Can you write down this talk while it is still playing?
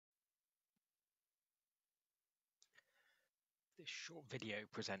This short video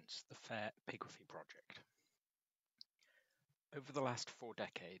presents the FAIR Epigraphy project. Over the last 4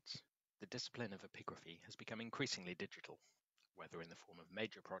 decades, the discipline of epigraphy has become increasingly digital, whether in the form of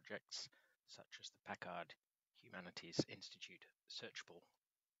major projects such as the Packard Humanities Institute Searchable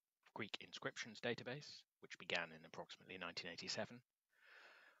Greek Inscriptions database, which began in approximately 1987,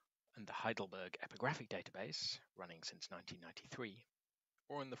 and the Heidelberg Epigraphic database, running since 1993,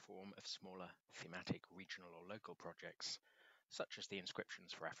 or in the form of smaller thematic regional or local projects such as the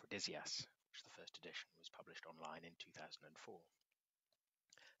Inscriptions for Aphrodisias, which the first edition was published online in 2004.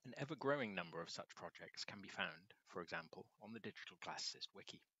 An ever-growing number of such projects can be found, for example, on the Digital Classicist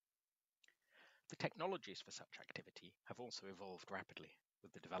Wiki. The technologies for such activity have also evolved rapidly,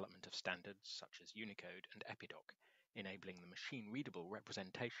 with the development of standards such as Unicode and Epidoc, enabling the machine-readable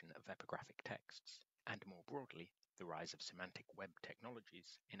representation of epigraphic texts, and more broadly, the rise of semantic web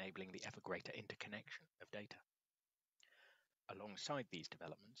technologies, enabling the ever-greater interconnection of data. Alongside these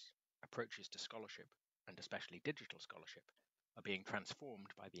developments, approaches to scholarship, and especially digital scholarship, are being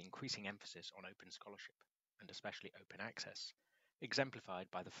transformed by the increasing emphasis on open scholarship, and especially open access, exemplified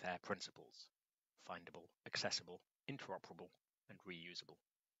by the FAIR principles: findable, accessible, interoperable, and reusable.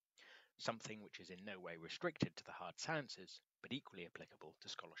 Something which is in no way restricted to the hard sciences, but equally applicable to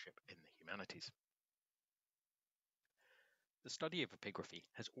scholarship in the humanities. The study of epigraphy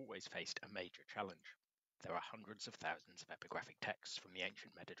has always faced a major challenge. There are hundreds of thousands of epigraphic texts from the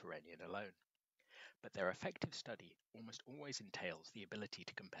ancient Mediterranean alone, but their effective study almost always entails the ability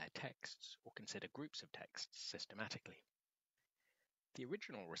to compare texts or consider groups of texts systematically. The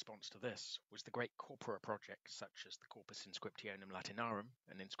original response to this was the great corpora projects such as the Corpus Inscriptionum Latinarum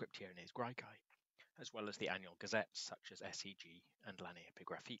and Inscriptiones Graecae, as well as the annual gazettes such as SEG and L'Année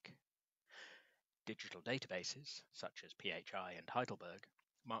Epigraphique. Digital databases, such as PHI and Heidelberg,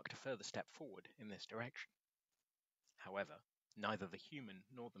 marked a further step forward in this direction. However, neither the human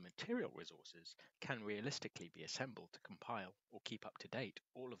nor the material resources can realistically be assembled to compile or keep up to date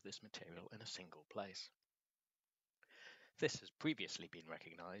all of this material in a single place. This has previously been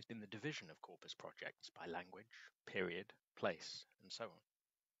recognized in the division of corpus projects by language, period, place, and so on.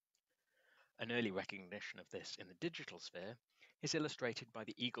 An early recognition of this in the digital sphere is illustrated by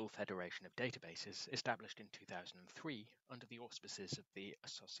the Eagle Federation of Databases established in 2003 under the auspices of the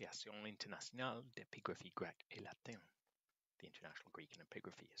Association Internationale d'Epigraphie Grecque et Latine, the International Greek and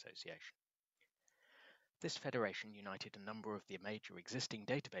Epigraphy Association. This federation united a number of the major existing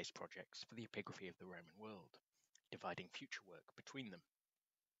database projects for the epigraphy of the Roman world, dividing future work between them.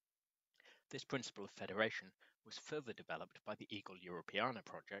 This principle of federation was further developed by the Eagle Europeana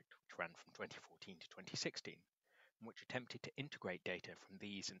project, which ran from 2014 to 2016, and which attempted to integrate data from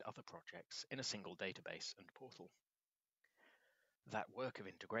these and other projects in a single database and portal. That work of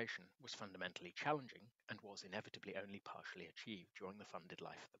integration was fundamentally challenging and was inevitably only partially achieved during the funded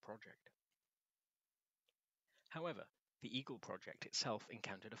life of the project. However, the Eagle project itself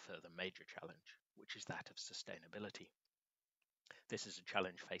encountered a further major challenge, which is that of sustainability. This is a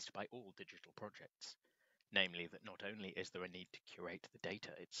challenge faced by all digital projects, namely that not only is there a need to curate the data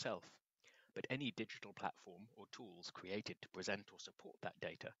itself, but any digital platform or tools created to present or support that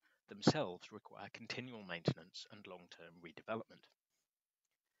data themselves require continual maintenance and long-term redevelopment.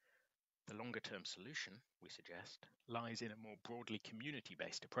 The longer-term solution, we suggest, lies in a more broadly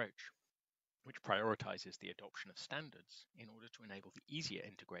community-based approach, which prioritizes the adoption of standards in order to enable the easier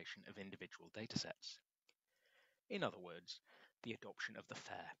integration of individual datasets. In other words, the adoption of the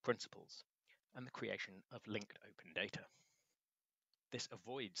FAIR principles and the creation of linked open data. This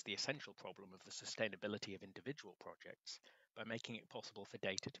avoids the essential problem of the sustainability of individual projects by making it possible for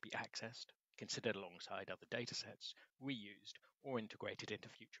data to be accessed, considered alongside other datasets, reused, or integrated into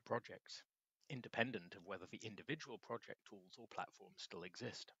future projects, independent of whether the individual project tools or platforms still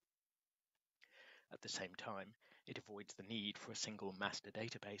exist. At the same time, it avoids the need for a single master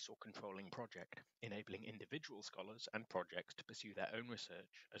database or controlling project, enabling individual scholars and projects to pursue their own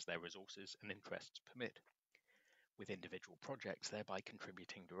research as their resources and interests permit, with individual projects thereby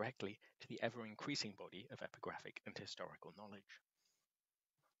contributing directly to the ever-increasing body of epigraphic and historical knowledge.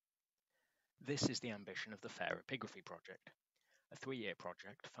 This is the ambition of the FAIR Epigraphy project, a 3-year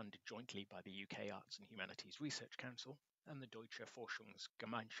project funded jointly by the UK Arts and Humanities Research Council and the Deutsche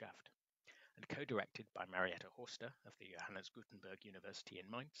Forschungsgemeinschaft, and co-directed by Marietta Horster of the Johannes Gutenberg University in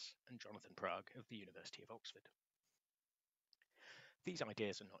Mainz and Jonathan Prague of the University of Oxford. These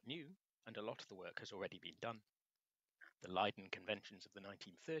ideas are not new, and a lot of the work has already been done. The Leiden Conventions of the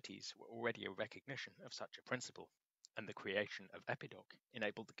 1930s were already a recognition of such a principle, and the creation of Epidoc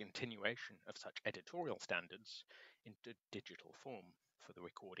enabled the continuation of such editorial standards into digital form for the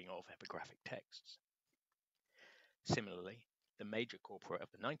recording of epigraphic texts. Similarly, The major corpora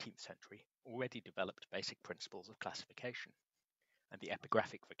of the 19th century already developed basic principles of classification, and the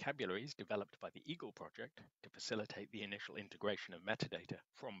epigraphic vocabularies developed by the Eagle project to facilitate the initial integration of metadata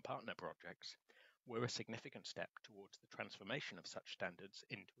from partner projects were a significant step towards the transformation of such standards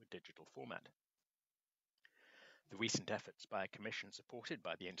into a digital format. The recent efforts by a commission supported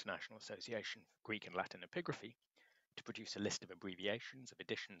by the International Association for Greek and Latin Epigraphy to produce a list of abbreviations of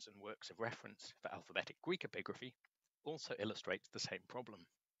editions and works of reference for alphabetic Greek epigraphy also illustrates the same problem,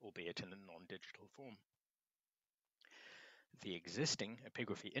 albeit in a non-digital form. The existing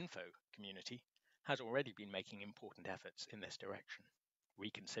Epigraphy Info community has already been making important efforts in this direction,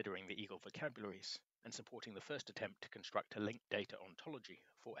 reconsidering the Eagle vocabularies and supporting the first attempt to construct a linked data ontology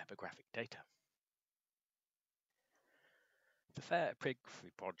for epigraphic data. The FAIR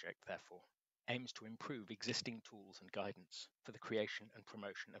Epigraphy project, therefore, aims to improve existing tools and guidance for the creation and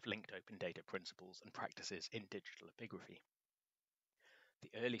promotion of linked open data principles and practices in digital epigraphy.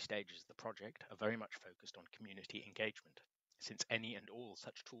 The early stages of the project are very much focused on community engagement, since any and all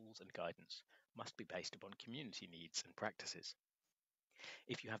such tools and guidance must be based upon community needs and practices.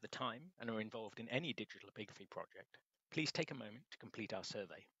 If you have the time and are involved in any digital epigraphy project, please take a moment to complete our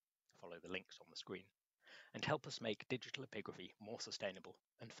survey, follow the links on the screen, and help us make digital epigraphy more sustainable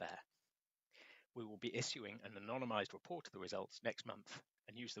and fair. We will be issuing an anonymized report of the results next month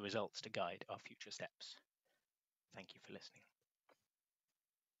and use the results to guide our future steps. Thank you for listening.